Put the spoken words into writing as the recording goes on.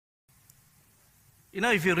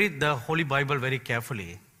If you read the Holy Bible very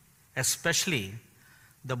carefully, especially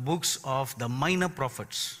the books of the minor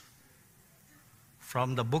prophets,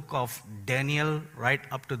 from the book of Daniel right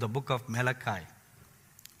up to the book of Malachi,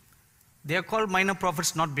 they are called minor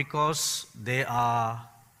prophets not because they are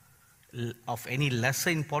of any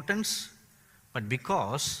lesser importance, but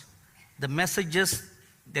because the messages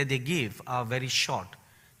that they give are very short,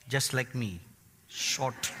 just like me,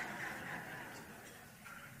 short.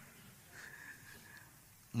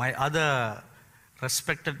 My other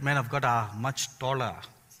respected men of God are much taller.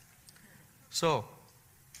 So,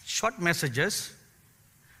 short messages,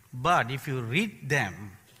 but if you read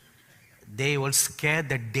them, they will scare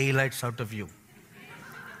the daylights out of you.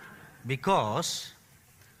 Because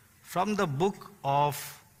from the book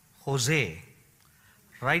of Hosea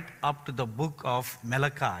right up to the book of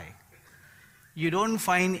Malachi, you don't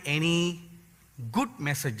find any good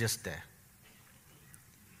messages there.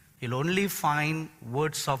 You'll only find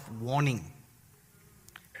words of warning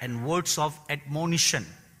and words of admonition.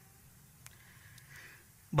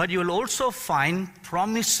 But you'll also find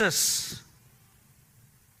promises,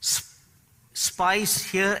 spies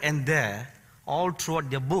here and there, all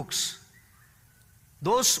throughout their books.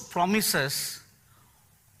 Those promises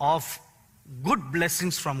of good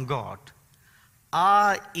blessings from God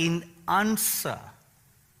are in answer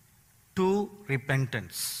to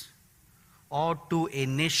repentance, or to a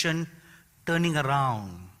nation turning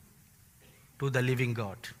around to the living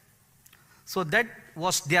God. So that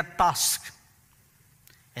was their task.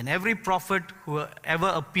 And every prophet who ever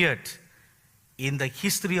appeared in the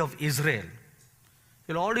history of Israel,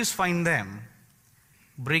 you'll always find them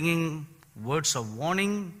bringing words of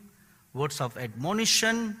warning, words of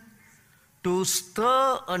admonition, to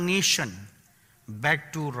stir a nation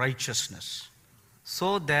back to righteousness,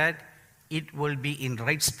 so that it will be in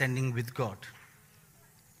right standing with God.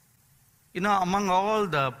 Among all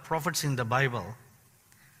the prophets in the Bible,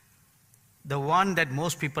 the one that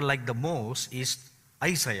most people like the most is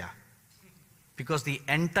Isaiah. Because the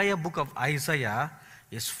entire book of Isaiah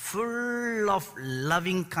is full of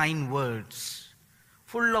loving, kind words,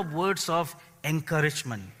 full of words of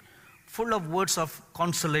encouragement, full of words of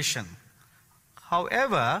consolation.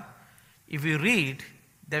 However, if you read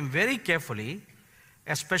them very carefully,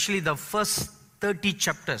 especially the first 30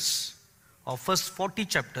 chapters or first 40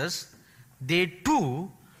 chapters, they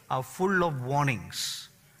too are full of warnings,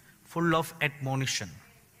 full of admonition.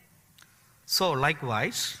 So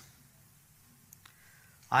likewise,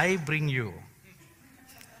 I bring you.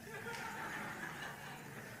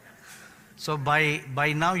 So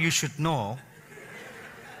by now you should know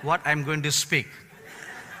what I'm going to speak.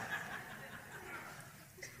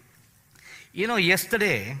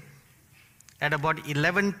 Yesterday, at about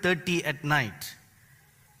 11:30 at night,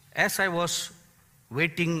 as I was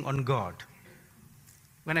waiting on God,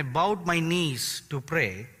 when I bowed my knees to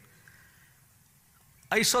pray,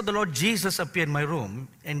 I saw the Lord Jesus appear in my room,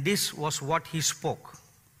 and this was what he spoke.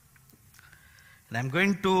 And I'm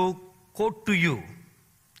going to quote to you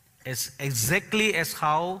as exactly as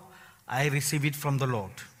how I receive it from the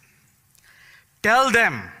Lord. Tell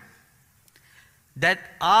them that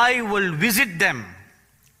I will visit them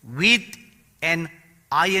with an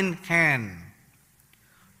iron hand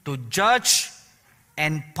to judge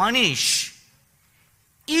and punish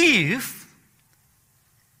if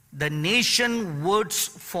the nation votes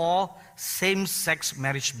for same-sex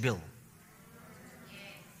marriage bill.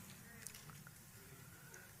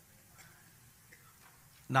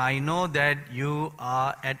 Now I know that you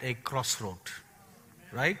are at a crossroad,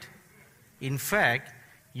 right? In fact,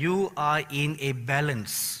 you are in a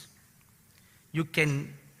balance. You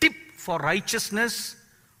can tip for righteousness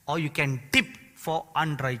or you can tip for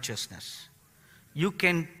unrighteousness. You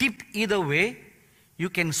can tip either way, you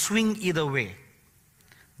can swing either way.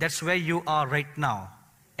 That's where you are right now,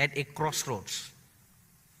 at a crossroads.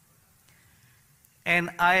 And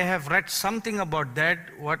I have read something about that,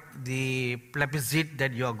 what the plebiscite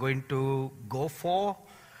that you are going to go for,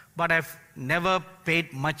 but I've never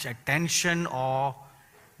paid much attention or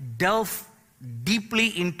delved deeply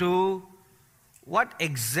into what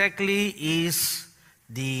exactly is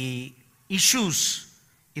the issues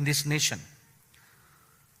in this nation.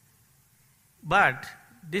 But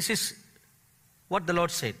this is what the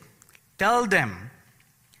Lord said. Tell them,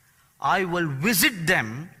 I will visit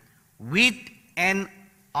them with an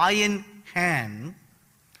iron hand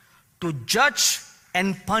to judge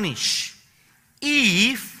and punish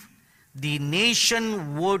if the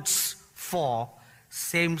nation votes for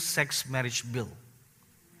same-sex marriage bill.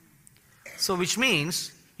 So which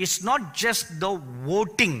means it's not just the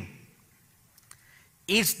voting,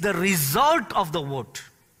 it's the result of the vote.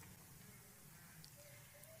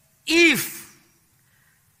 If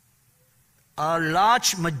a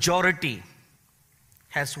large majority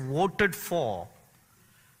has voted for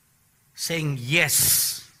saying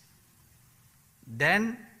yes,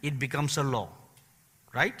 then it becomes a law,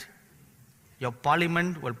 right? Your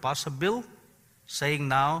parliament will pass a bill saying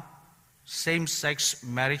now same-sex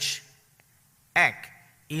marriage act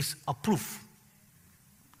is approved.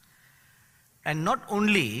 And not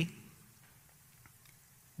only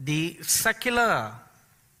the secular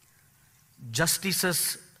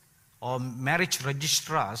justices or marriage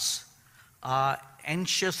registrars are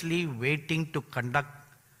anxiously waiting to conduct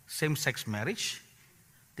same-sex marriage,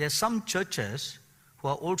 there are some churches who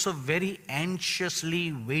are also very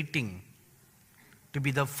anxiously waiting to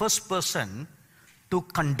be the first person to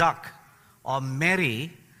conduct or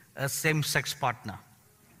marry a same-sex partner.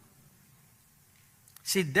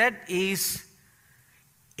 See, that is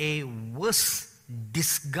a worse,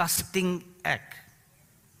 disgusting act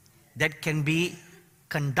that can be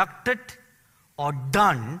conducted or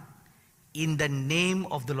done in the name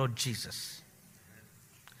of the Lord Jesus.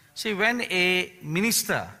 See, when a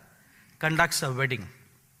minister conducts a wedding,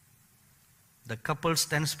 the couple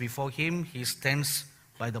stands before him, he stands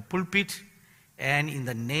by the pulpit, and in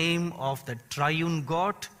the name of the triune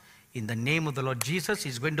God, in the name of the Lord Jesus,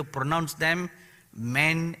 he's going to pronounce them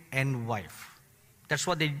man and wife. That's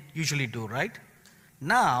what they usually do, right?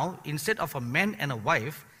 Now, instead of a man and a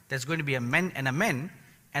wife, there's going to be a man and a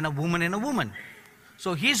woman and a woman.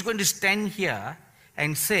 So he's going to stand here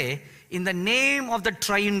and say, in the name of the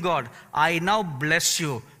triune God, I now bless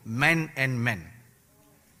you, man and man,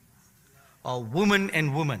 or woman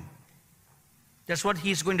and woman. That's what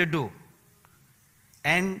he's going to do.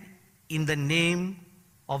 And in the name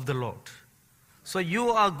of the Lord. So you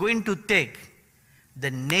are going to take the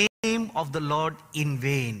name of the Lord in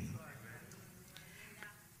vain.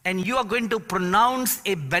 And you are going to pronounce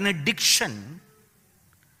a benediction,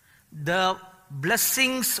 the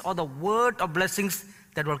blessings or the word of blessings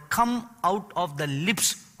that will come out of the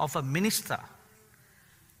lips of a minister.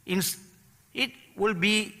 It will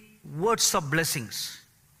be words of blessings.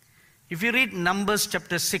 If you read Numbers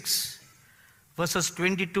chapter 6, verses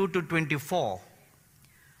 22 to 24,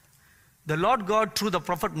 the Lord God, through the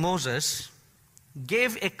prophet Moses,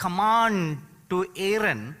 gave a command to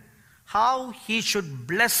Aaron how he should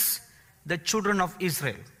bless the children of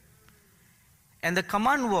Israel. And the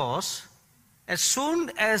command was, as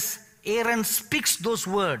soon as Aaron speaks those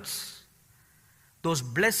words, those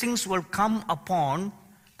blessings will come upon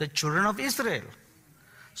the children of Israel.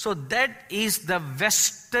 So that is the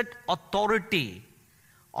vested authority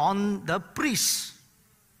on the priest.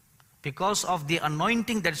 Because of the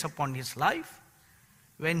anointing that is upon his life,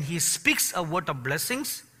 when he speaks a word of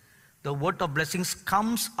blessings, the word of blessings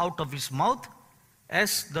comes out of his mouth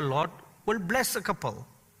as the Lord will bless a couple.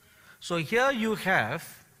 So here you have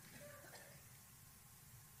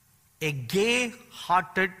a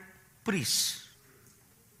gay-hearted priest.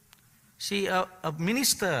 See, a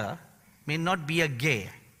minister may not be a gay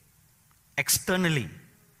externally,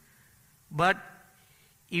 but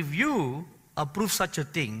if you approve such a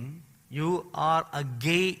thing, you are a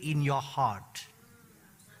gay in your heart.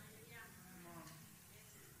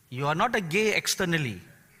 You are not a gay externally.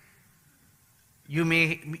 You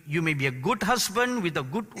may be a good husband with a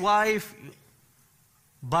good wife,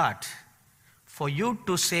 but for you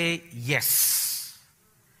to say yes,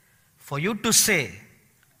 for you to say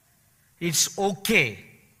it's okay,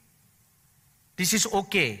 this is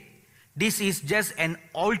okay, this is just an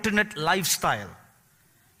alternate lifestyle.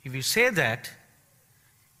 If you say that,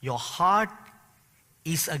 your heart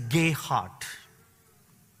is a gay heart.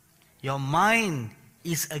 Your mind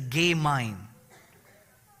is a gay mind.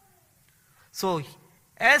 So,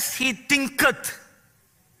 as he thinketh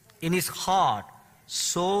in his heart,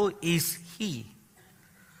 so is he.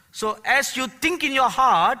 So, as you think in your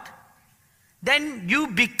heart, then you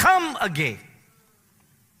become a gay.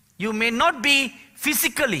 You may not be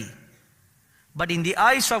physically, but in the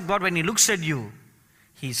eyes of God, when he looks at you,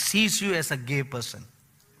 he sees you as a gay person.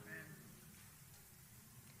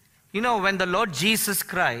 You know, when the Lord Jesus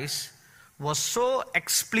Christ was so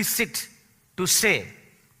explicit to say,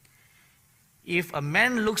 if a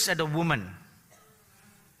man looks at a woman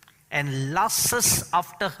and lusts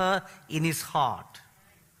after her in his heart,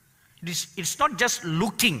 it's not just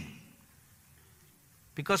looking.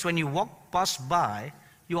 Because when you walk past by,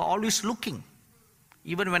 you are always looking.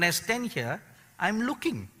 Even when I stand here, I'm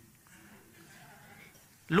looking.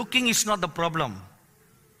 Looking is not the problem.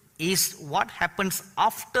 Is what happens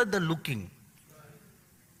after the looking.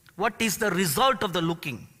 What is the result of the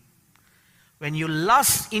looking? When you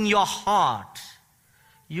lust in your heart,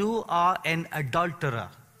 you are an adulterer.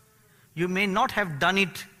 You may not have done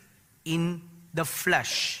it in the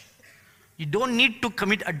flesh. You don't need to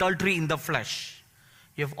commit adultery in the flesh.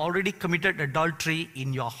 You have already committed adultery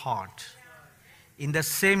in your heart. In the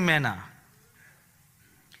same manner,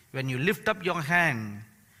 when you lift up your hand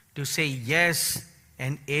to say yes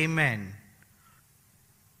and amen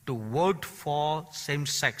to vote for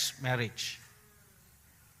same-sex marriage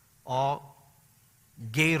or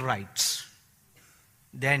gay rights,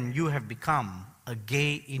 then you have become a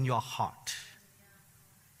gay in your heart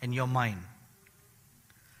and your mind.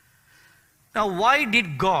 Now, why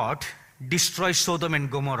did God destroy Sodom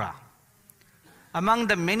and Gomorrah? Among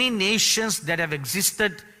the many nations that have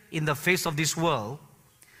existed in the face of this world,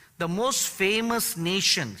 the most famous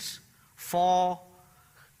nations for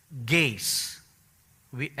gays,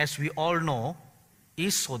 as we all know,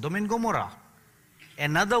 is Sodom and Gomorrah.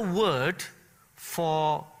 Another word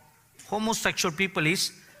for homosexual people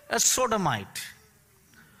is a sodomite,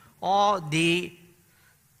 or the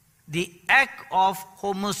act of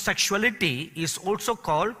homosexuality is also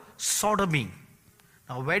called sodomy.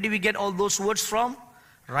 Now, where do we get all those words from?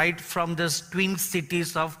 Right from the twin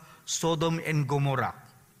cities of Sodom and Gomorrah.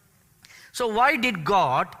 So why did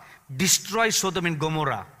God destroy Sodom and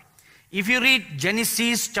Gomorrah? If you read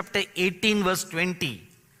Genesis chapter 18 verse 20,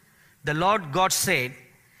 the Lord God said,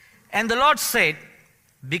 and the Lord said,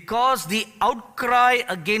 because the outcry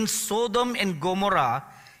against Sodom and Gomorrah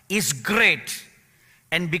is great,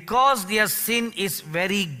 and because their sin is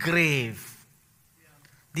very grave,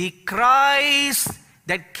 the cries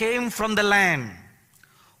that came from the land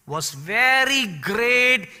was very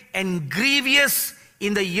great and grievous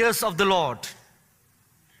in the ears of the Lord.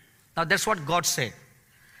 Now that's what God said.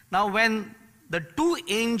 Now when the two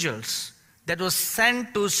angels that were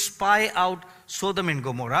sent to spy out Sodom and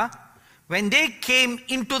Gomorrah, when they came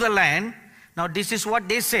into the land, now this is what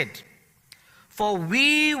they said. For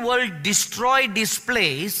we will destroy this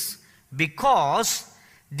place because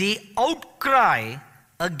the outcry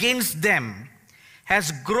against them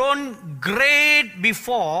has grown great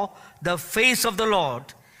before the face of the Lord,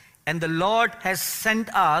 and the Lord has sent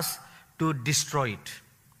us to destroy it.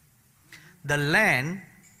 The land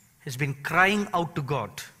has been crying out to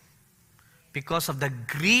God because of the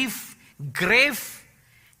grief, grave,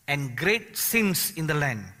 and great sins in the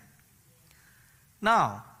land.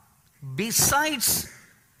 Now, besides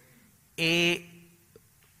a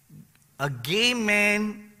gay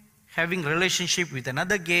man having relationship with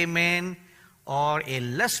another gay man, or a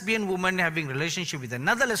lesbian woman having relationship with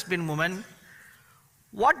another lesbian woman,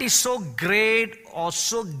 what is so great or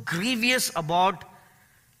so grievous about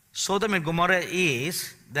Sodom and Gomorrah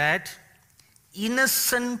is that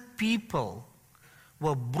innocent people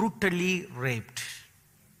were brutally raped.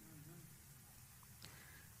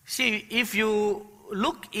 See, if you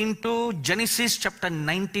look into Genesis chapter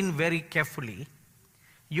 19 very carefully,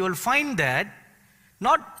 you will find that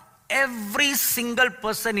not every single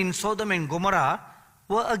person in Sodom and Gomorrah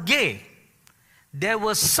were a gay. There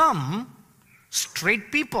were some straight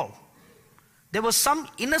people. There were some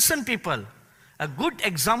innocent people. A good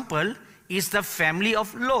example is the family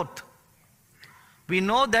of Lot. We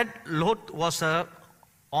know that Lot was an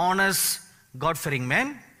honest, God-fearing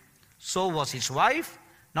man. So was his wife.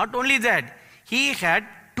 Not only that, he had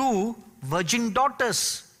 2 virgin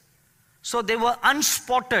daughters. So they were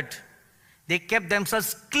unspotted. They kept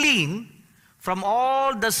themselves clean from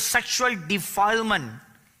all the sexual defilement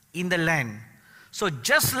in the land. So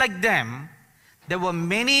just like them, there were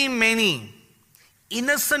many, many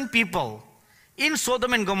innocent people in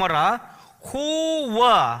Sodom and Gomorrah who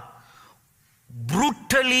were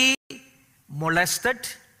brutally molested,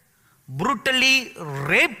 brutally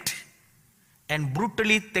raped, and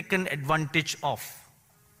brutally taken advantage of.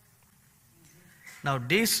 Now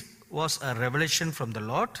this was a revelation from the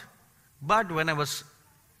Lord. But when I was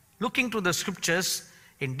looking through the scriptures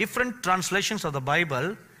in different translations of the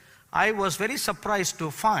Bible, I was very surprised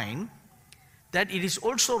to find that it is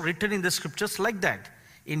also written in the scriptures like that.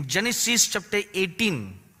 In Genesis chapter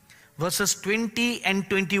 18, verses 20 and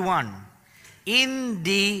 21, in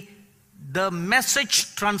the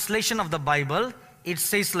Message translation of the Bible, it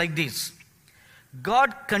says like this: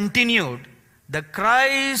 God continued, the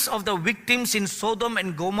cries of the victims in Sodom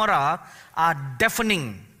and Gomorrah are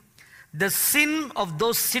deafening. The sin of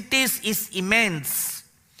those cities is immense.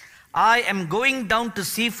 I am going down to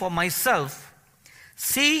see for myself,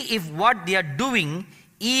 see if what they are doing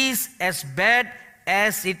is as bad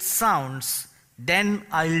as it sounds, then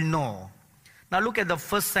I'll know. Now look at the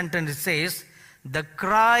first sentence. It says, the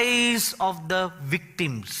cries of the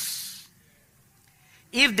victims.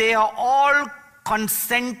 If they are all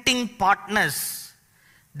consenting partners,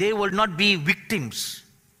 they will not be victims.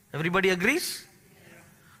 Everybody agrees?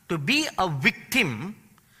 To be a victim,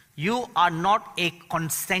 you are not a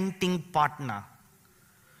consenting partner.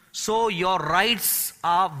 So your rights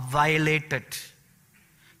are violated.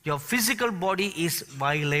 Your physical body is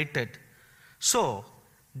violated. So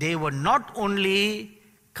they were not only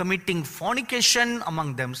committing fornication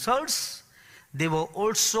among themselves, they were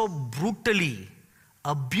also brutally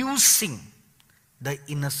abusing the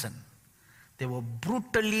innocent. They were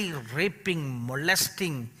brutally raping,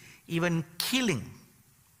 molesting, even killing.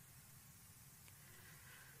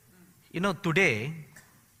 Today,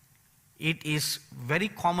 it is very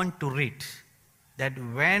common to read that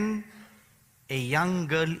when a young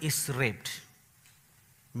girl is raped,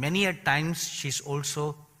 many a times she's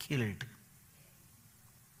also killed.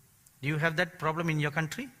 Do you have that problem in your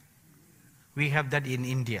country? We have that in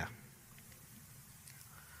India.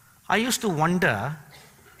 I used to wonder,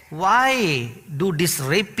 why do these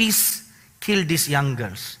rapists kill these young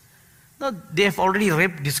girls? No, they have already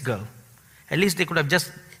raped this girl. At least they could have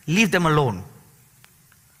just leave them alone.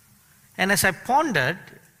 And as I pondered,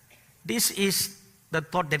 this is the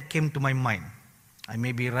thought that came to my mind. I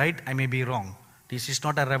may be right, I may be wrong. This is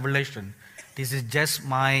not a revelation. This is just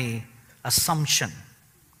my assumption.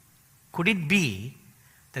 Could it be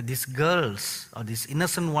that these girls or these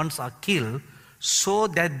innocent ones are killed so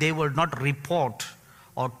that they will not report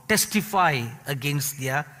or testify against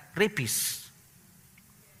their rapists?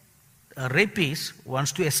 A rapist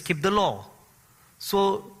wants to escape the law.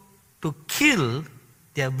 So to kill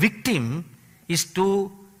their victim is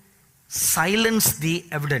to silence the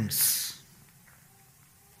evidence.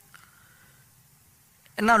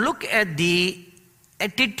 And now look at the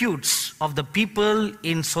attitudes of the people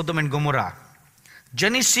in Sodom and Gomorrah.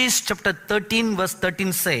 Genesis chapter 13 verse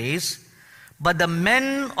 13 says, "But the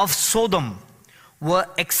men of Sodom were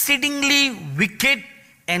exceedingly wicked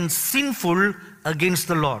and sinful against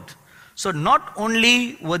the Lord." So not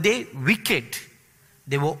only were they wicked,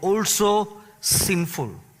 they were also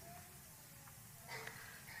sinful.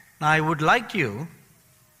 Now I would like you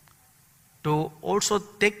to also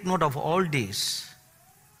take note of all these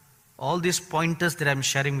pointers that I'm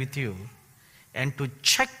sharing with you, and to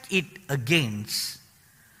check it against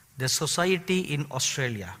the society in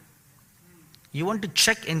Australia. You want to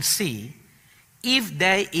check and see if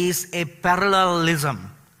there is a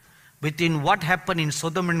parallelism between what happened in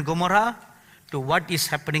Sodom and Gomorrah to what is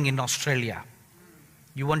happening in Australia.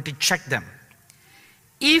 You want to check them.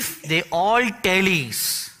 If they all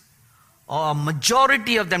tallies, or a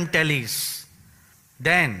majority of them tallies,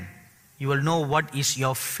 then you will know what is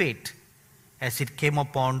your fate as it came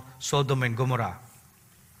upon Sodom and Gomorrah.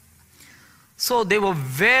 So they were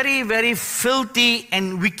very, very filthy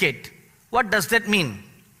and wicked. What does that mean?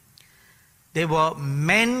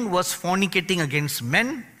 Men was fornicating against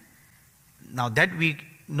men. Now that we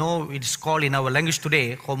know it's called in our language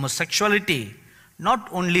today homosexuality. Not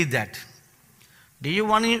only that. Do you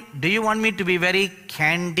want me to be very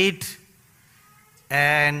candid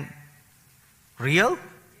and real?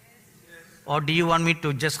 Or do you want me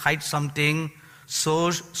to just hide something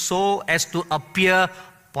so as to appear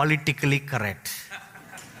politically correct?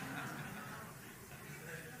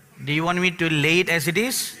 Do you want me to lay it as it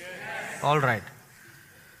is? Yes. All right.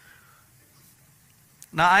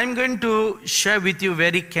 Now I'm going to share with you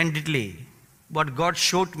very candidly what God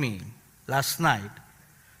showed me last night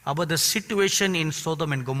about the situation in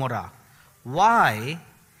Sodom and Gomorrah. Why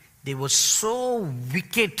they were so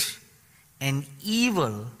wicked and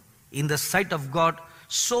evil in the sight of God,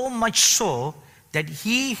 so much so that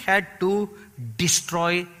He had to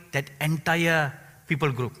destroy that entire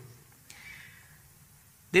people group.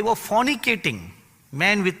 They were fornicating,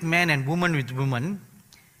 man with man and woman with woman.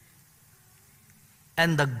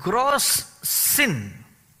 And the gross sin,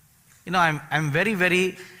 I'm very,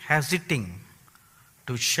 very hesitating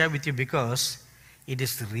to share with you because it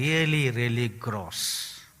is really, really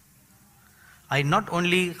gross. I not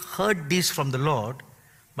only heard this from the Lord,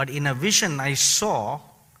 but in a vision I saw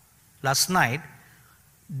last night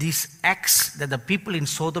these acts that the people in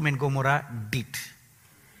Sodom and Gomorrah did.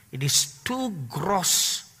 It is too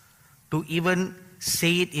gross to even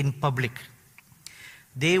say it in public.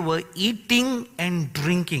 They were eating and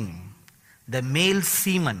drinking the male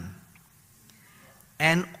semen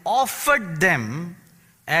and offered them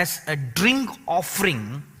as a drink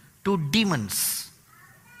offering to demons.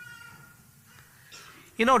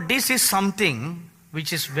 This is something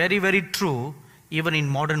which is very, very true even in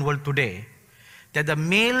modern world today, that the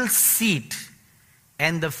male seed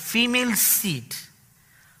and the female seed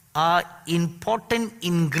are important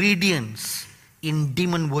ingredients in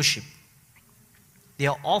demon worship. They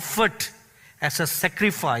are offered as a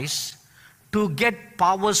sacrifice to get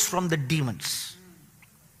powers from the demons.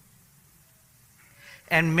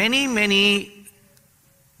 And many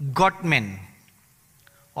God-men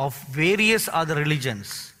of various other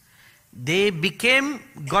religions, they became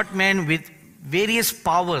God-men with various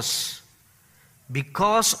powers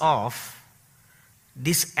because of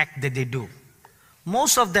this act that they do.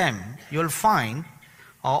 Most of them, you'll find,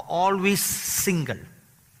 are always single.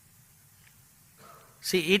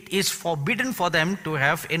 See, it is forbidden for them to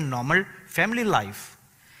have a normal family life.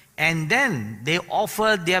 And then they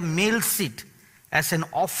offer their male seed as an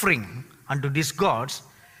offering unto these gods.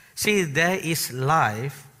 See, there is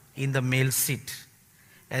life in the male seed,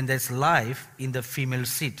 and there's life in the female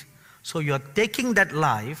seed. So you're taking that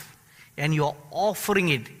life and you're offering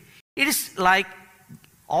it. It is like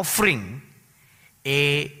offering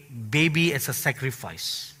a baby as a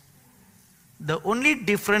sacrifice. The only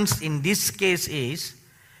difference in this case is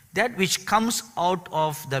that which comes out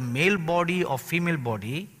of the male body or female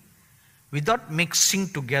body without mixing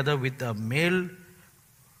together with a male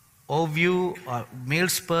ovule, male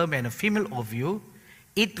sperm and a female ovule,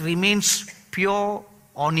 it remains pure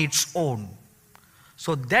on its own.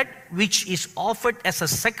 So that which is offered as a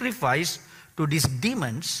sacrifice to these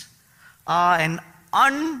demons are an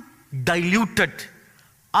undiluted,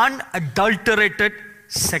 unadulterated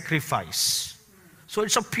sacrifice. So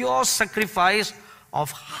it's a pure sacrifice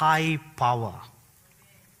of high power.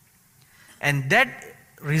 And that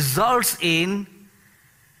results in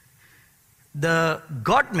the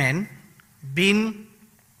God-men being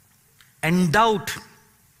endowed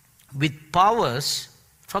with powers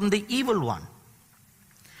from the evil one.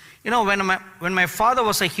 You know, when my father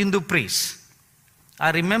was a Hindu priest,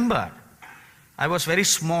 I remember, I was very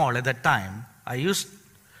small at that time. I used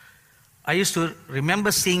to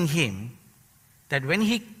remember seeing him, that when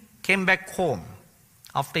he came back home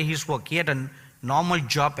after his work, he had a normal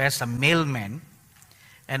job as a mailman,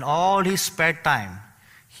 and all his spare time,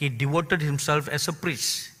 he devoted himself as a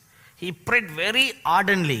priest. He prayed very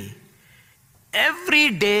ardently,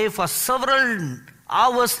 every day for several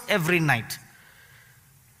hours every night,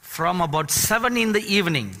 from about 7 in the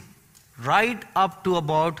evening, right up to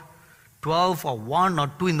about 12 or 1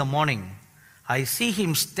 or 2 in the morning. I see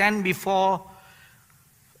him stand before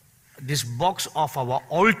this box of our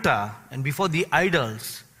altar and before the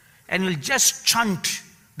idols, and will just chant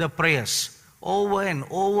the prayers over and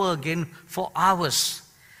over again for hours.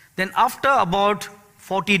 Then after about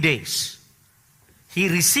 40 days, he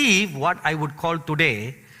received what I would call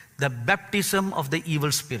today the baptism of the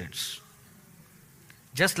evil spirits.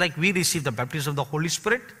 Just like we receive the baptism of the Holy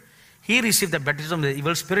Spirit, he received the baptism of the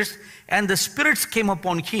evil spirits, and the spirits came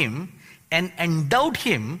upon him and endowed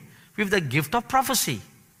him with the gift of prophecy,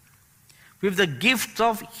 with the gift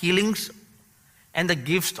of healings and the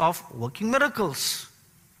gift of working miracles.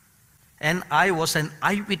 And I was an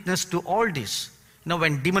eyewitness to all this. You know,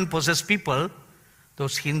 when demon-possessed people,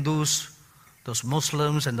 those Hindus, those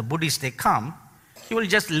Muslims and the Buddhists, they come, he will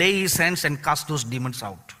just lay his hands and cast those demons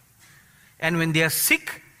out. And when they are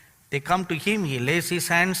sick, they come to him, he lays his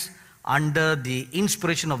hands under the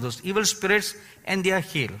inspiration of those evil spirits, and they are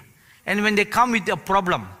healed. And when they come with a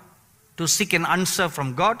problem to seek an answer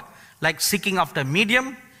from God, like seeking after a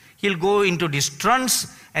medium, he'll go into this trance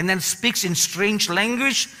and then speaks in strange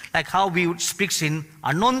language, like how we would speak in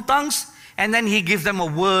unknown tongues, and then he gives them a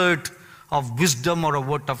word of wisdom or a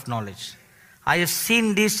word of knowledge. I have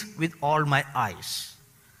seen this with all my eyes.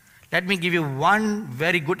 Let me give you one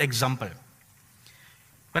very good example.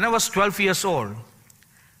 When I was 12 years old,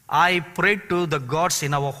 I prayed to the gods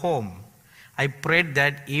in our home. I prayed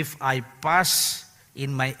that if I pass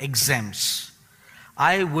in my exams,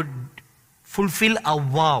 I would fulfill a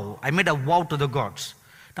vow. I made a vow to the gods.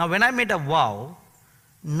 Now, when I made a vow,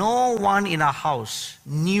 no one in our house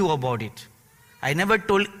knew about it. I never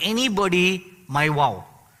told anybody my vow.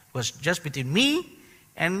 It was just between me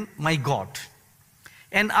and my God.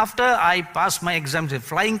 And after I passed my exams with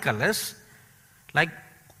flying colors, like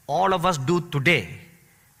all of us do today,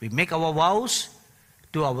 we make our vows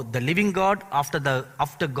to the living God. After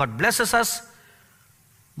God blesses us,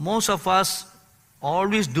 most of us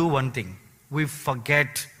always do one thing. We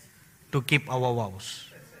forget to keep our vows.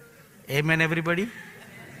 Amen, everybody?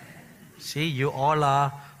 See, you all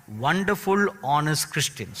are wonderful, honest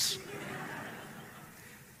Christians.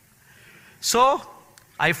 So,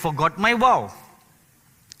 I forgot my vow.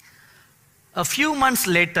 A few months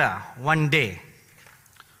later, one day,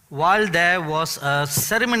 while there was a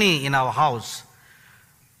ceremony in our house,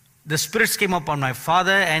 the spirits came upon my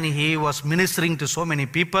father and he was ministering to so many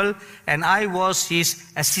people, and I was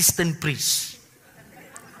his assistant priest.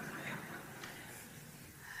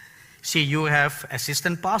 See, you have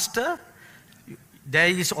assistant pastor, there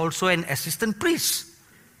is also an assistant priest.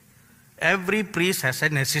 Every priest has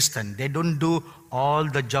an assistant. They don't do all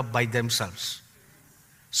the job by themselves.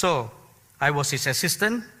 So I was his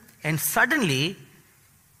assistant, and suddenly,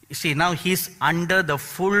 you see, now he's under the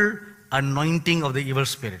full anointing of the evil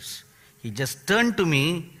spirits. He just turned to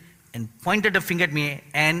me and pointed a finger at me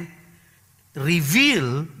and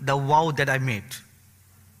revealed the vow that I made.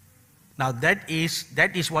 Now that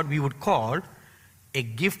is what we would call a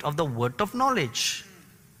gift of the word of knowledge.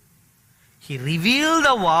 He revealed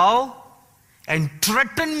the vow and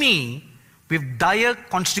threatened me with dire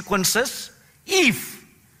consequences if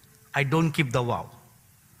I don't keep the vow.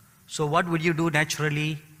 So what would you do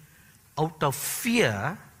naturally? Out of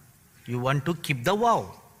fear, you want to keep the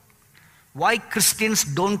vow. Why Christians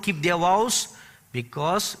don't keep their vows?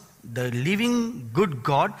 Because the living good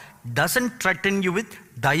God doesn't threaten you with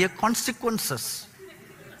dire consequences.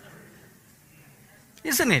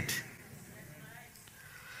 Isn't it?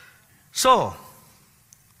 So,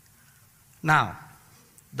 now,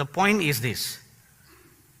 the point is this.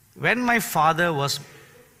 When my father was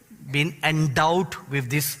being endowed with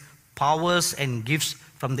these powers and gifts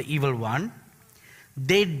from the evil one,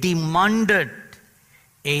 they demanded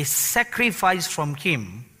a sacrifice from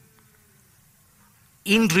him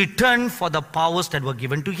in return for the powers that were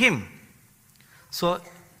given to him. So,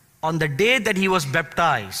 on the day that he was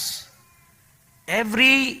baptized,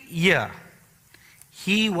 every year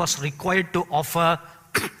he was required to offer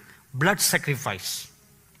blood sacrifice.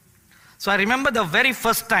 So I remember the very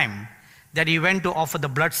first time that he went to offer the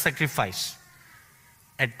blood sacrifice.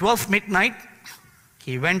 At 12 midnight,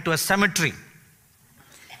 he went to a cemetery.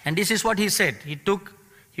 And this is what he said.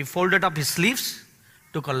 He folded up his sleeves,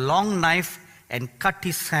 took a long knife and cut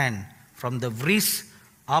his hand from the wrist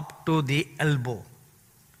up to the elbow.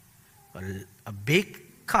 A big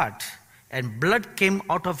cut, and blood came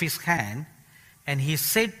out of his hand, and he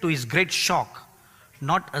said to his great shock,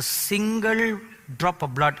 not a single drop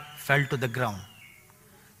of blood fell to the ground.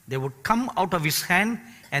 They would come out of his hand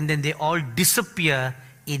and then they all disappear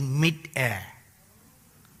in mid-air.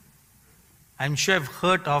 I'm sure you've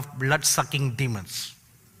heard of blood-sucking demons.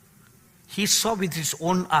 He saw with his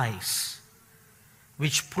own eyes,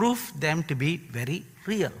 which proved them to be very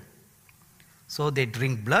real. So they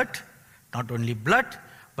drink blood, not only blood,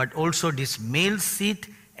 but also this male seed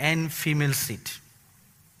and female seed.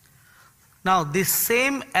 Now, these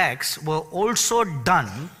same acts were also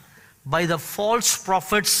done by the false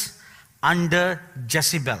prophets under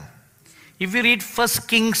Jezebel. If you read 1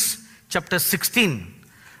 Kings chapter 16,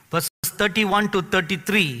 verses 31 to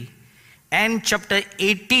 33, and chapter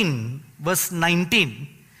 18, verse 19,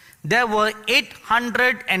 there were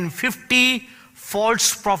 850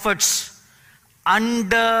 false prophets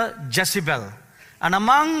under Jezebel. And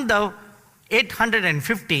among the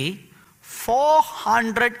 850,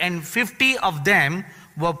 450 of them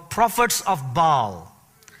were prophets of Baal.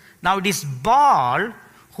 Now it is Baal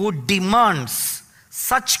who demands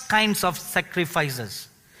such kinds of sacrifices.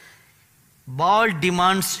 Baal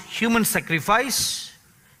demands human sacrifice,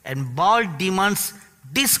 and Baal demands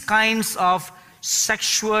these kinds of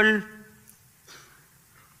sexual,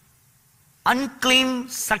 unclean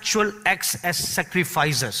sexual acts as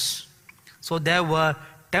sacrifices. So there were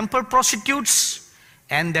temple prostitutes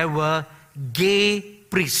and there were gay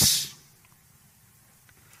priests.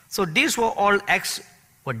 So these were all acts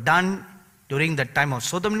were done during the time of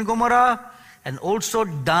Sodom and Gomorrah, and also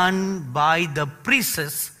done by the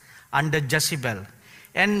priests under Jezebel.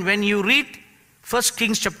 And when you read 1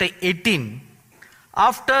 Kings chapter 18,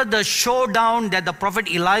 after the showdown that the prophet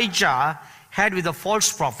Elijah had with the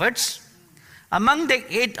false prophets, among the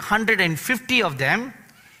 850 of them,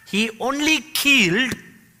 he only killed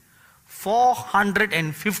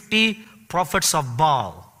 450 prophets of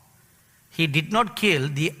Baal. He did not kill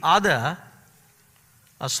the other,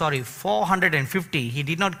 450. He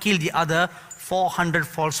did not kill the other 400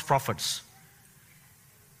 false prophets.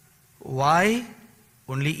 Why?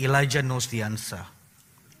 Only Elijah knows the answer.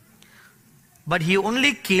 But he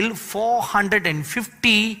only killed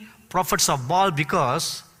 450 prophets of Baal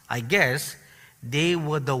because, I guess, they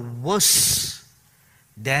were the worse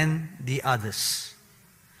than the others.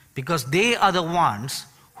 Because they are the ones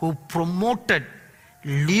who promoted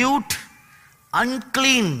lewd,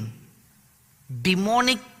 unclean,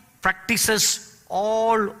 demonic practices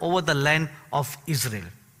all over the land of Israel.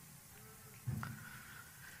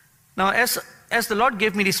 Now, as the Lord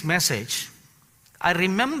gave me this message, I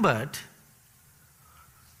remembered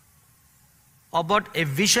about a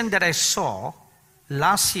vision that I saw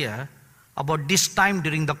last year about this time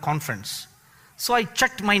during the conference. So I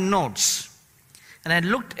checked my notes and I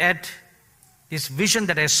looked at this vision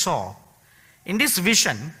that I saw, In this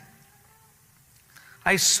vision,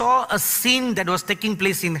 I saw a scene that was taking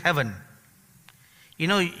place in heaven. You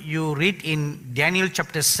know, you read in Daniel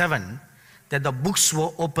chapter 7 that the books were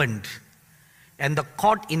opened and the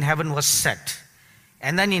court in heaven was set.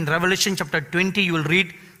 And then in Revelation chapter 20, you will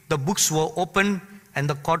read the books were opened and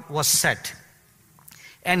the court was set.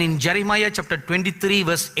 And in Jeremiah chapter 23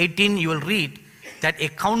 verse 18, you will read that a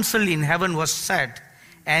council in heaven was set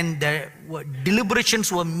and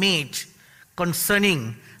deliberations were made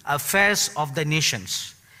concerning affairs of the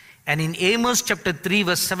nations. And in Amos chapter 3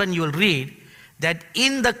 verse 7, you will read that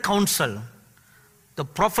in the council, the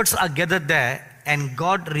prophets are gathered there and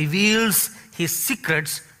God reveals his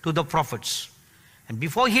secrets to the prophets. And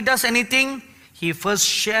before he does anything, he first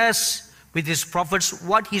shares with his prophets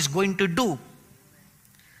what he's going to do.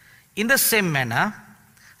 In the same manner,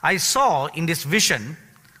 I saw in this vision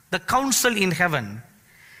the council in heaven,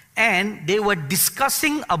 and they were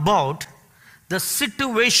discussing about the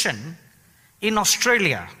situation in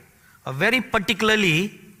Australia, very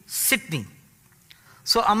particularly Sydney.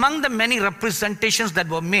 So among the many representations that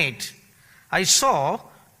were made, I saw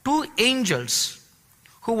two angels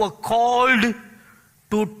who were called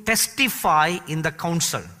to testify in the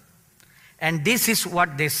council. And this is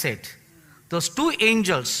what they said. Those two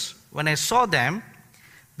angels, when I saw them,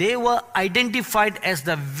 they were identified as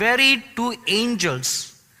the very two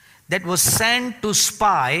angels that were sent to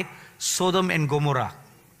spy Sodom and Gomorrah.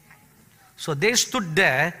 So they stood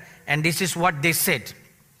there and this is what they said.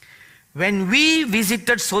 When we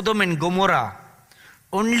visited Sodom and Gomorrah,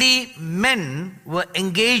 only men were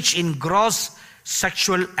engaged in gross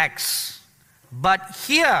sexual acts. But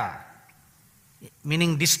here,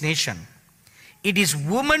 meaning this nation, it is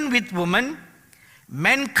woman with woman,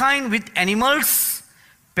 mankind with animals,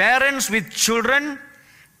 parents with children,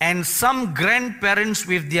 and some grandparents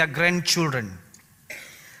with their grandchildren.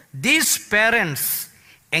 These parents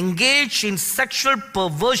engage in sexual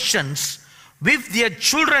perversions with their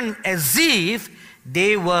children as if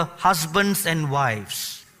they were husbands and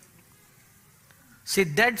wives. See,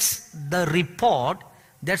 that's the report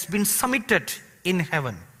that's been submitted in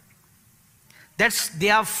heaven. That's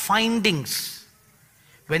their findings.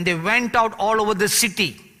 When they went out all over the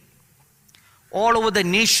city, all over the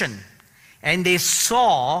nation, and they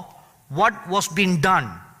saw what was being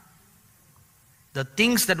done. The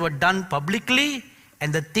things that were done publicly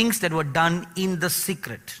and the things that were done in the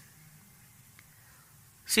secret.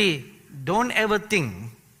 See, don't ever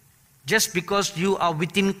think just because you are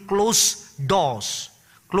within closed doors,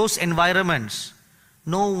 closed environments,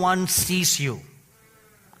 no one sees you.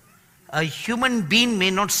 A human being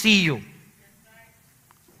may not see you.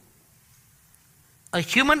 A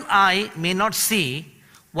human eye may not see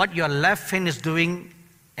what your left hand is doing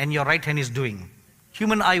and your right hand is doing.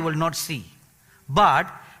 Human eye will not see.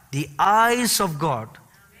 But the eyes of God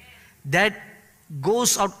that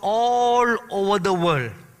goes out all over the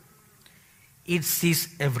world, it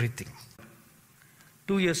sees everything.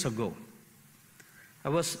 2 years ago, I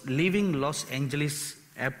was leaving Los Angeles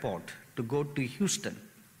airport to go to Houston.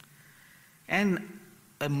 And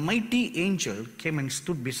a mighty angel came and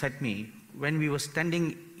stood beside me when we were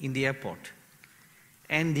standing in the airport.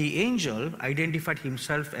 And the angel identified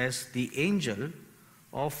himself as the angel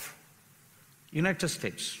of United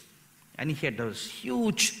States. And he had a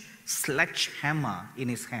huge sledgehammer in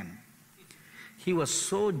his hand. He was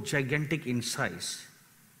so gigantic in size.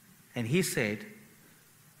 And he said,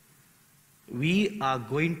 we are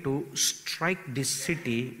going to strike this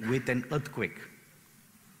city with an earthquake.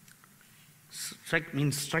 Strike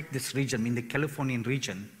means strike this region, in the Californian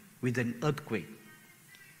region, with an earthquake.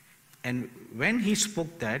 And when he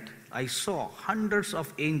spoke that, I saw hundreds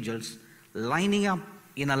of angels lining up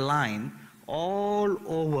in a line all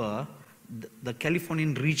over the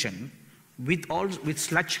Californian region with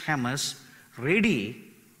sledgehammers ready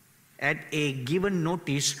at a given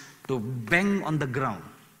notice to bang on the ground.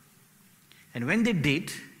 And when they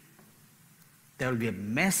did, there will be a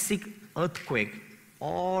massive earthquake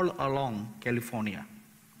all along California.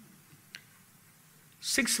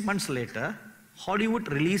 6 months later,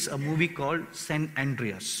 Hollywood released a movie called San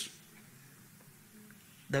Andreas.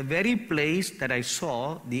 The very place that I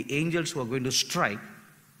saw the angels were going to strike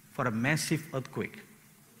for a massive earthquake.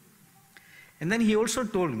 And then he also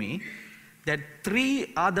told me that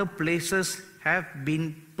 3 other places have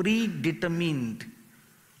been predetermined,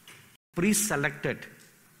 pre-selected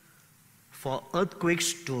for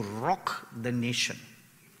earthquakes to rock the nation.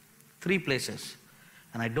 3 places.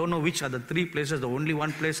 And I don't know which are the 3 places. The only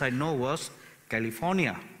one place I know was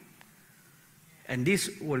California. And these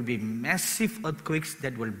will be massive earthquakes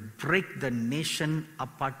that will break the nation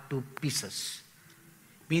apart to pieces.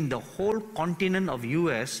 mean the whole continent of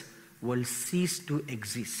US will cease to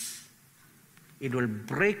exist. It will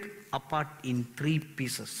break apart in 3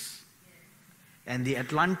 pieces. And the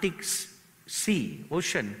Atlantic Sea,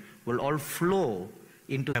 ocean, will all flow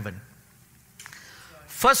into heaven.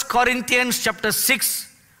 1 Corinthians chapter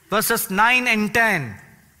 6, verses 9 and 10.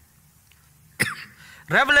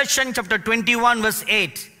 Revelation chapter 21, verse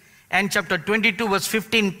 8 and chapter 22, verse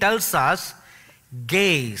 15 tells us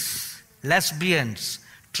gays, lesbians,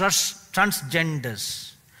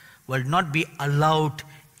 transgenders will not be allowed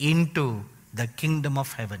into the kingdom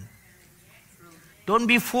of heaven. Don't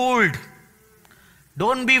be fooled.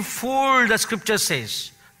 Don't be fooled, the scripture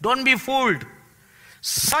says. Don't be fooled.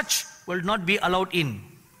 Such will not be allowed in.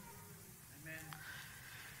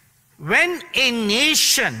 When a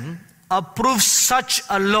nation approves such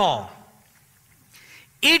a law,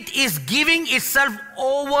 it is giving itself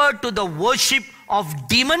over to the worship of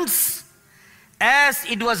demons as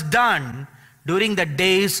it was done during the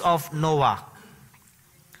days of Noah.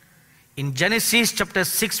 In Genesis chapter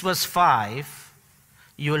 6 verse 5,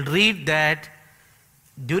 you will read that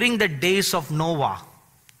during the days of Noah,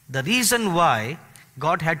 the reason why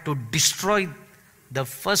God had to destroy the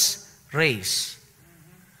first race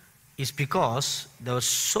is because there was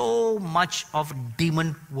so much of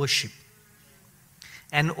demon worship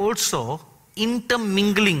and also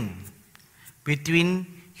intermingling between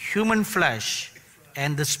human flesh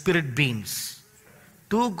and the spirit beings.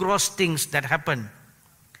 2 gross things that happen.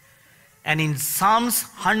 And in Psalms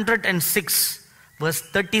 106 verse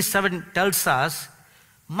 37 tells us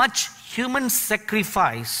much human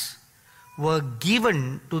sacrifice were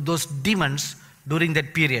given to those demons during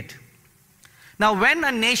that period. Now when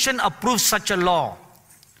a nation approves such a law,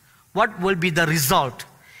 what will be the result?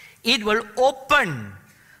 It will open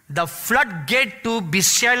the floodgate to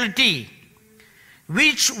bestiality,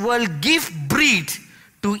 which will give breed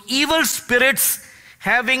to evil spirits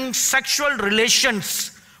having sexual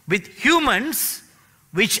relations with humans,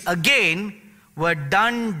 which again were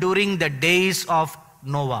done during the days of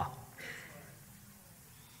Noah.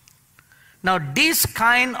 Now this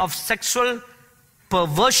kind of sexual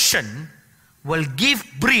perversion will give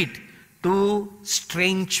breed to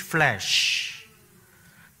strange flesh.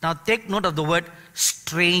 Now take note of the word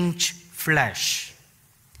strange flesh.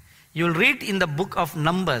 You'll read in the book of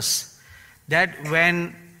Numbers that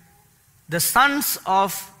when the sons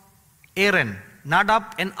of Aaron,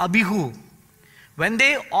 Nadab and Abihu, when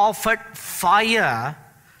they offered fire,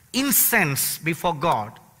 incense before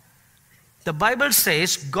God, the Bible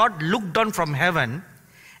says God looked down from heaven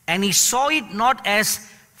and he saw it not as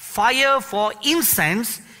fire for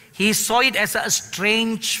incense, he saw it as a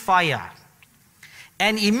strange fire.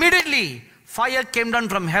 And immediately fire came down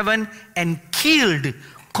from heaven and killed,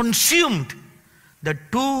 consumed the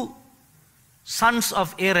 2 sons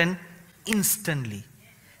of Aaron instantly.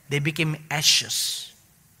 They became ashes.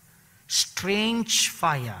 Strange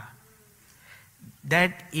fire.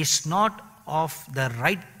 That is not of the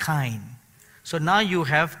right kind. So now you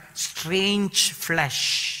have strange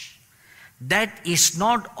flesh. That is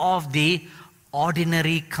not of the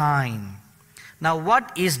ordinary kind. Now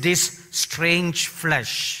what is this strange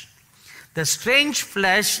flesh? The strange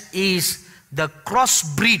flesh is the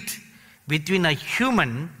crossbreed between a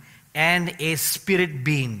human and a spirit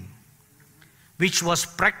being, which was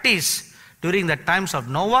practiced during the times of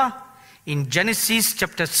Noah in Genesis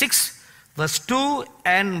chapter 6 verse 2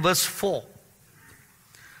 and verse 4.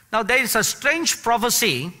 Now there is a strange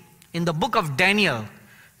prophecy in the book of Daniel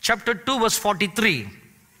chapter 2 verse 43,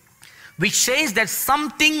 which says that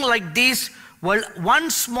something like this will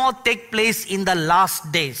once more take place in the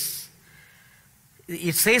last days.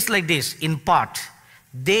 It says like this in part,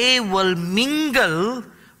 they will mingle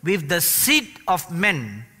with the seed of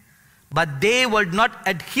men, but they will not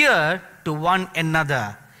adhere to one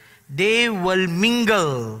another. They will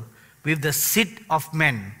mingle with the seed of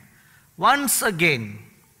men. Once again,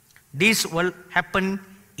 this will happen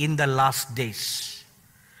in the last days.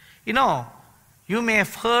 You know, you may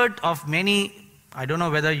have heard of many, I don't know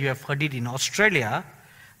whether you have heard it in Australia,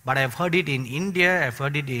 but I've heard it in India, I've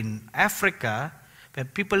heard it in Africa, where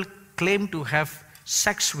people claim to have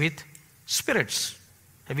sex with spirits.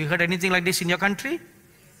 Have you heard anything like this in your country?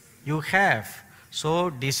 You have.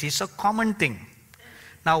 So this is a common thing.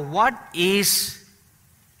 Now what is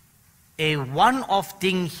a one-off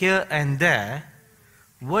thing here and there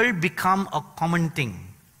will become a common thing.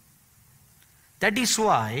 That is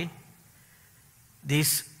why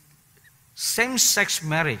this same-sex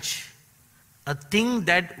marriage, a thing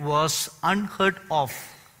that was unheard of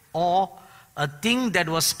or a thing that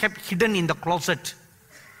was kept hidden in the closet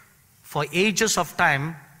for ages of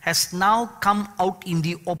time, has now come out in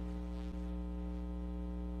the open.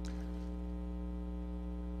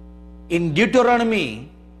 In Deuteronomy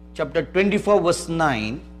chapter 24 verse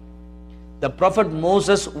 9, the prophet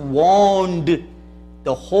Moses warned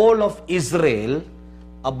the whole of Israel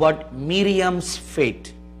about Miriam's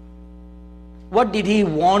fate. What did he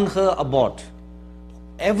warn her about?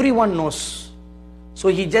 Everyone knows. So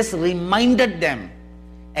he just reminded them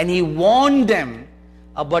and he warned them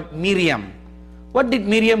about Miriam. What did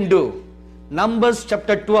Miriam do? Numbers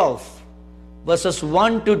chapter 12 verses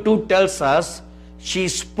 1 to 2 tells us she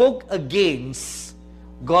spoke against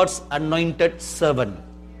God's anointed servant.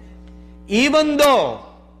 Even though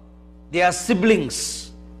they are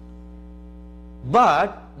siblings,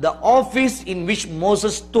 but the office in which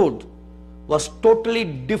Moses stood was totally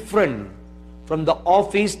different from the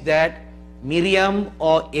office that Miriam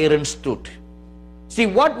or Aaron stood. See,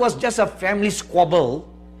 what was just a family squabble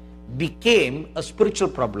became a spiritual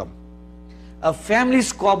problem. A family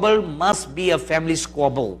squabble must be a family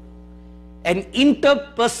squabble. An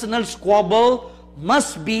interpersonal squabble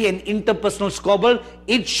must be an interpersonal squabble.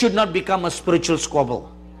 It should not become a spiritual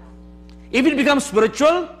squabble. If it becomes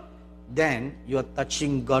spiritual, then you are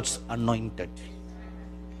touching God's anointed.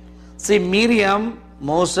 See, Miriam,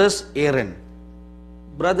 Moses, Aaron,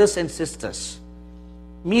 brothers and sisters.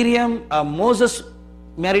 Moses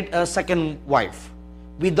married a second wife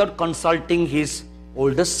without consulting his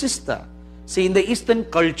older sister. See, in the Eastern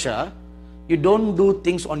culture, you don't do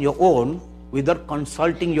things on your own without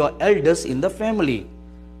consulting your elders in the family.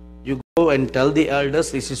 You go and tell the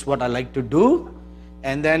elders, this is what I like to do.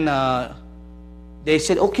 And then they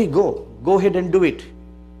said, okay, go ahead and do it.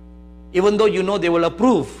 Even though you know they will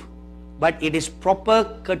approve. But it is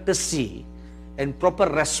proper courtesy and proper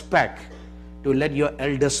respect to let your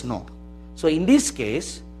elders know. So in this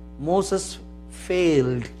case, Moses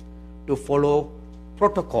failed to follow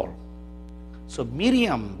protocol. So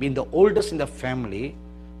Miriam, being the oldest in the family,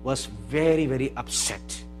 was very, very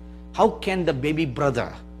upset. How can the baby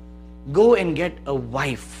brother go and get a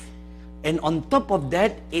wife? And on top of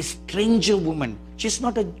that, a stranger woman. She's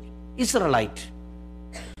not an Israelite.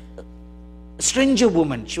 A stranger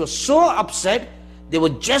woman. She was so upset. They were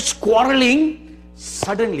just quarreling.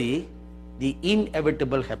 Suddenly, the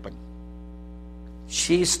inevitable happened.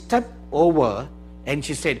 She stepped over and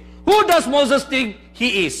she said, who does Moses think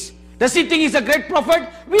he is? Does he think he's a great prophet?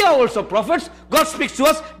 We are also prophets. God speaks to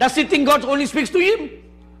us. Does he think God only speaks to him?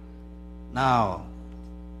 Now,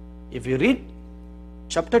 if you read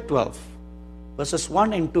chapter 12, verses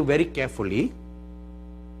 1 and 2 very carefully,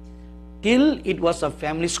 till it was a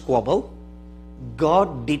family squabble,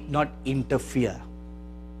 God did not interfere.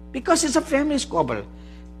 Because it's a family squabble.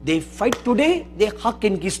 They fight today, they hug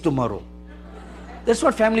and kiss tomorrow. That's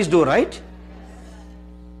what families do, right?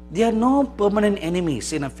 There are no permanent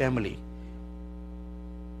enemies in a family.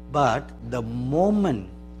 But the moment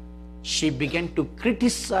she began to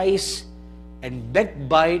criticize and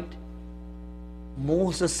backbite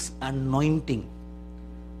Moses' anointing,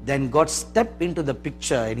 then God stepped into the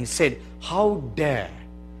picture and he said, how dare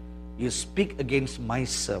you speak against my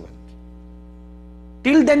servant?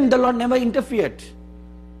 Till then the Lord never interfered.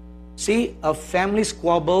 See, a family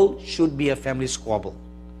squabble should be a family squabble.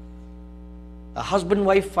 A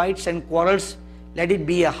husband-wife fights and quarrels, let it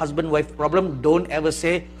be a husband-wife problem. Don't ever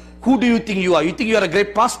say, who do you think you are? You think you are a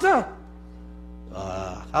great pastor?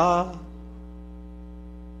 A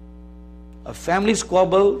family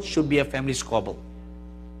squabble should be a family squabble.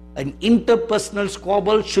 An interpersonal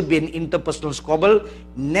squabble should be an interpersonal squabble.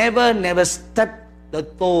 Never step the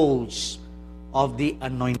toes of the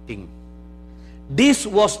anointing. This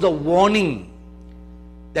was the warning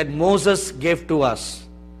that Moses gave to us.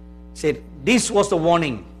 Said, this was the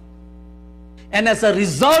warning. And as a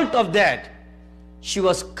result of that, she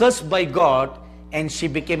was cursed by God and she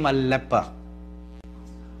became a leper.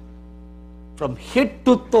 From head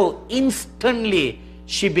to toe, instantly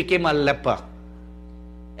she became a leper.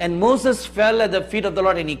 And Moses fell at the feet of the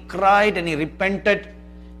Lord and he cried and he repented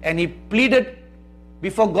and he pleaded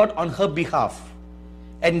before God on her behalf.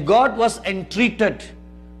 And God was entreated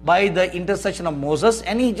by the intercession of Moses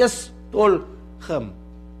and he just told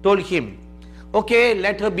him, okay,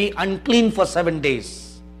 let her be unclean for 7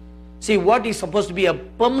 days. See, what is supposed to be a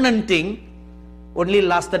permanent thing only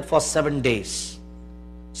lasted for 7 days.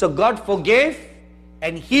 So God forgave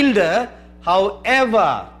and healed her.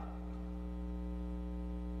 However,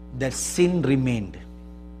 that sin remained.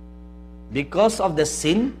 Because of the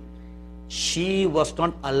sin, she was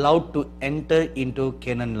not allowed to enter into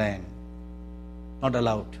Canaan land. Not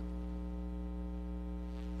allowed.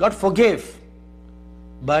 God forgave,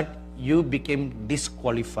 but you became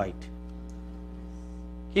disqualified.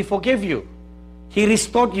 He forgave you. He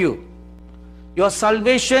restored you. Your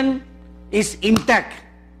salvation is intact,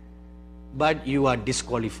 but you are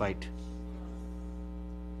disqualified.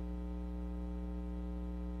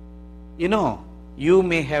 You know, you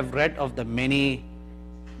may have read of the many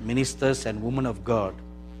ministers and women of God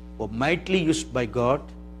who were mightily used by God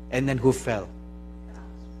and then who fell.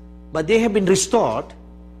 But they have been restored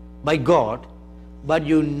by God, but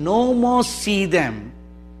you no more see them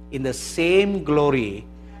in the same glory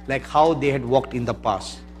like how they had walked in the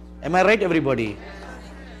past. Am I right, everybody?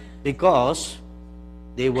 Because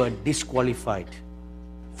they were disqualified.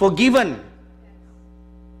 Forgiven,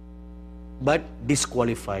 but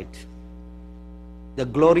disqualified. The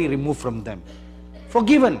glory removed from them.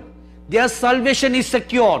 Forgiven. Their salvation is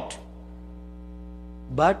secured,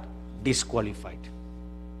 but disqualified.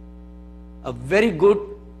 A very good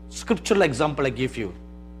scriptural example I give you.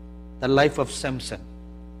 The life of Samson.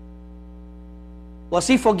 Was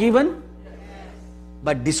he forgiven? Yes.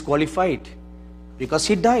 But disqualified because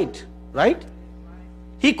he died, right?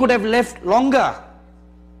 He could have left longer,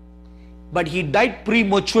 but he died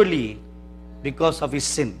prematurely because of his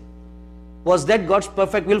sin. Was that God's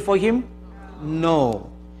perfect will for him? No.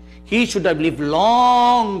 He should have lived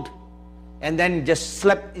long and then just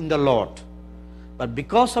slept in the Lord. But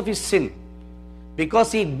because of his sin,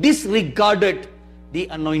 because he disregarded the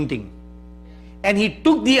anointing, and he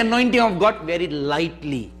took the anointing of God very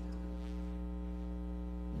lightly,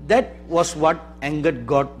 that was what angered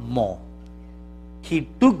God more. He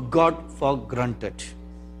took God for granted.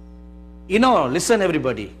 You know, listen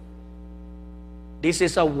everybody. This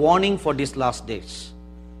is a warning for these last days.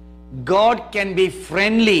 God can be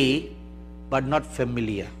friendly, but not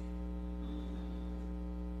familiar.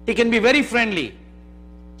 He can be very friendly.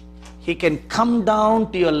 He can come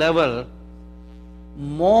down to your level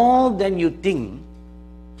more than you think.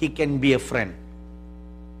 He can be a friend.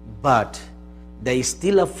 But there is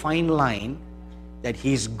still a fine line that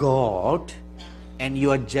he is God and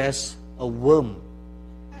you are just a worm.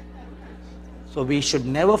 So we should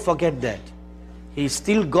never forget that. He is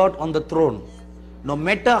still God on the throne. No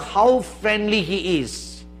matter how friendly he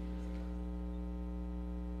is.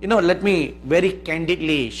 You know, let me very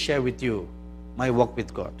candidly share with you my walk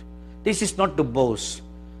with God. This is not to boast,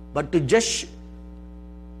 but to just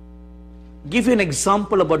give you an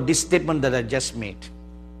example about this statement that I just made.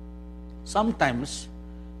 Sometimes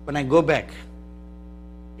when I go back,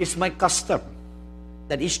 it's my custom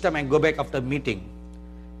that each time I go back after a meeting,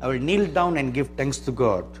 I will kneel down and give thanks to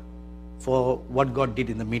God for what God did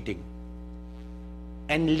in the meeting.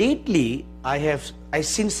 And lately, I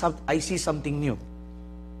see something new.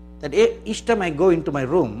 That each time I go into my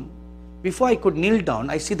room, before I could kneel down,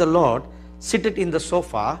 I see the Lord seated in the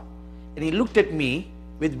sofa, and he looked at me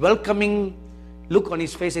with welcoming look on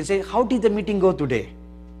his face and said, "How did the meeting go today?"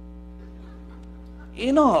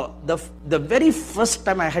 You know, the very first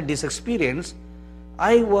time I had this experience,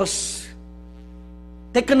 I was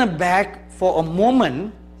taken aback for a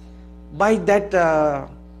moment by that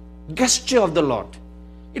gesture of the Lord.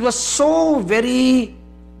 It was so very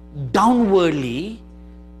downwardly,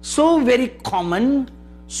 so very common,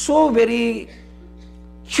 so very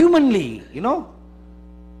humanly, you know.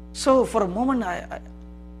 So for a moment,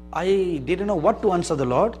 I didn't know what to answer the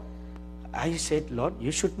Lord. I said, "Lord,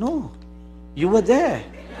 you should know. You were there."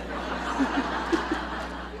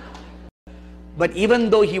 But even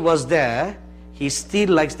though he was there, he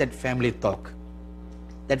still likes that family talk.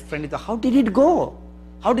 That friendly talk. How did it go?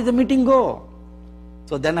 How did the meeting go?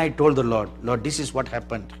 So then I told the Lord, "Lord, this is what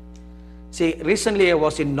happened." See, recently I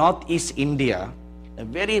was in Northeast India, a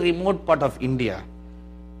very remote part of India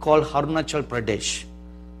called Arunachal Pradesh.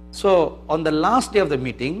 So on the last day of the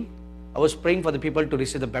meeting, I was praying for the people to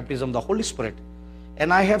receive the baptism of the Holy Spirit.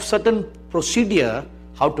 And I have certain procedure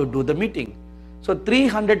how to do the meeting. So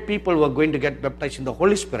 300 people were going to get baptized in the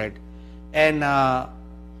Holy Spirit. And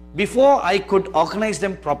before I could organize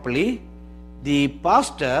them properly, the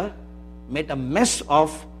pastor made a mess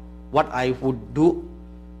of what I would do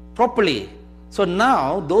properly. So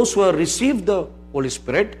now those who have received the Holy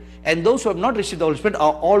Spirit and those who have not received the Holy Spirit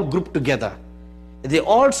are all grouped together. They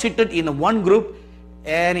all seated in one group,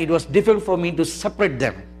 and it was difficult for me to separate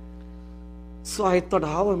them. So I thought,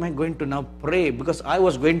 how am I going to now pray? Because I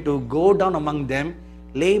was going to go down among them,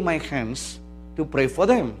 lay my hands to pray for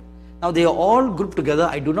them. Now they are all grouped together.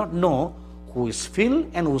 I do not know who is filled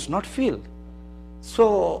and who is not filled.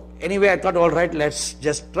 So anyway, I thought, all right, let's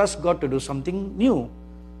just trust God to do something new.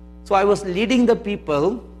 So I was leading the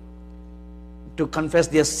people to confess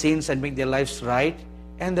their sins and make their lives right.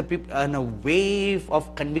 And the people, and a wave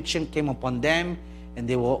of conviction came upon them, and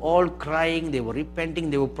they were all crying, they were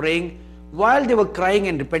repenting, they were praying. While they were crying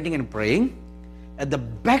and repenting and praying, at the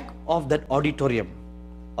back of that auditorium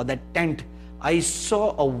or that tent, I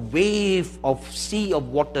saw a wave of sea of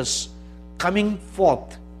waters coming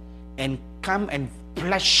forth and come and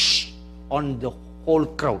splash on the whole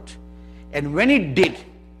crowd. And when it did,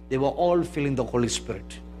 they were all feeling the Holy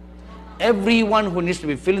Spirit. Everyone who needs to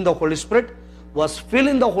be feeling the Holy Spirit was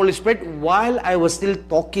feeling the Holy Spirit while I was still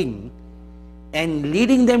talking and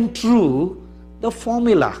leading them through the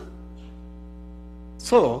formula.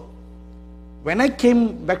 So, when I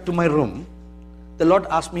came back to my room, the Lord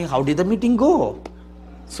asked me, how did the meeting go?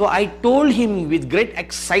 So I told him with great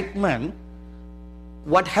excitement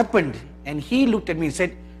what happened. And he looked at me and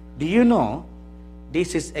said, do you know,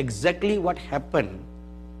 this is exactly what happened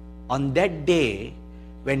on that day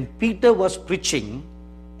when Peter was preaching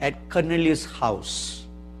at Cornelius' house.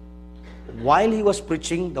 While he was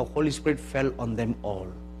preaching, the Holy Spirit fell on them all.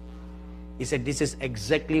 He said, this is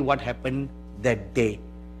exactly what happened that day.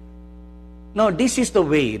 Now, this is the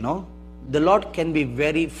way, the Lord can be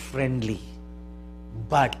very friendly,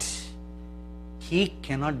 but He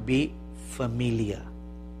cannot be familiar.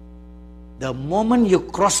 The moment you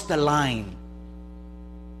cross the line,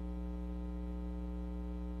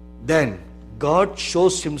 then God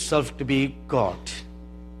shows Himself to be God.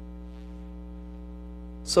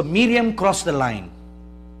 So Miriam crossed the line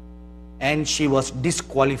and she was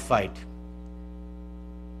disqualified.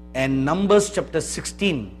 And Numbers chapter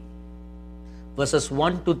 16 verses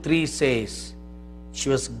 1 to 3 says, she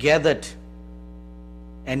was gathered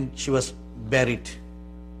and she was buried.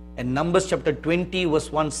 And Numbers chapter 20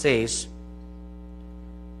 verse 1 says,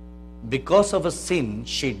 because of a sin,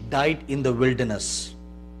 she died in the wilderness.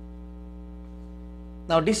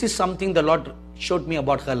 Now this is something the Lord showed me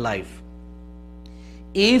about her life.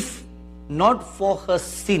 If not for her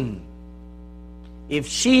sin, if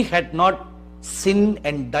she had not sinned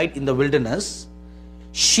and died in the wilderness,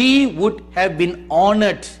 she would have been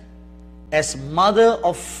honored as mother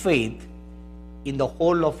of faith in the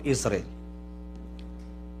whole of Israel.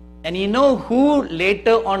 And you know who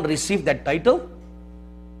later on received that title?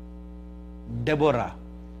 Deborah.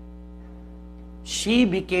 She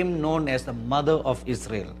became known as the mother of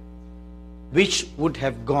Israel, which would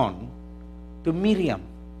have gone to Miriam.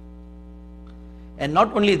 And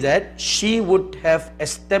not only that, she would have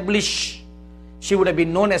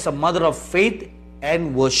been known as a mother of faith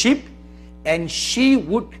and worship, and she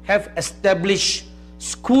would have established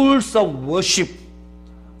schools of worship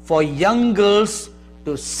for young girls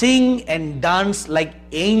to sing and dance like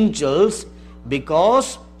angels,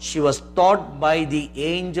 because she was taught by the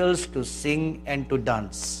angels to sing and to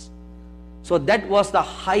dance. So that was the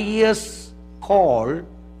highest call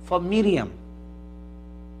for Miriam.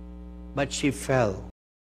 But she fell.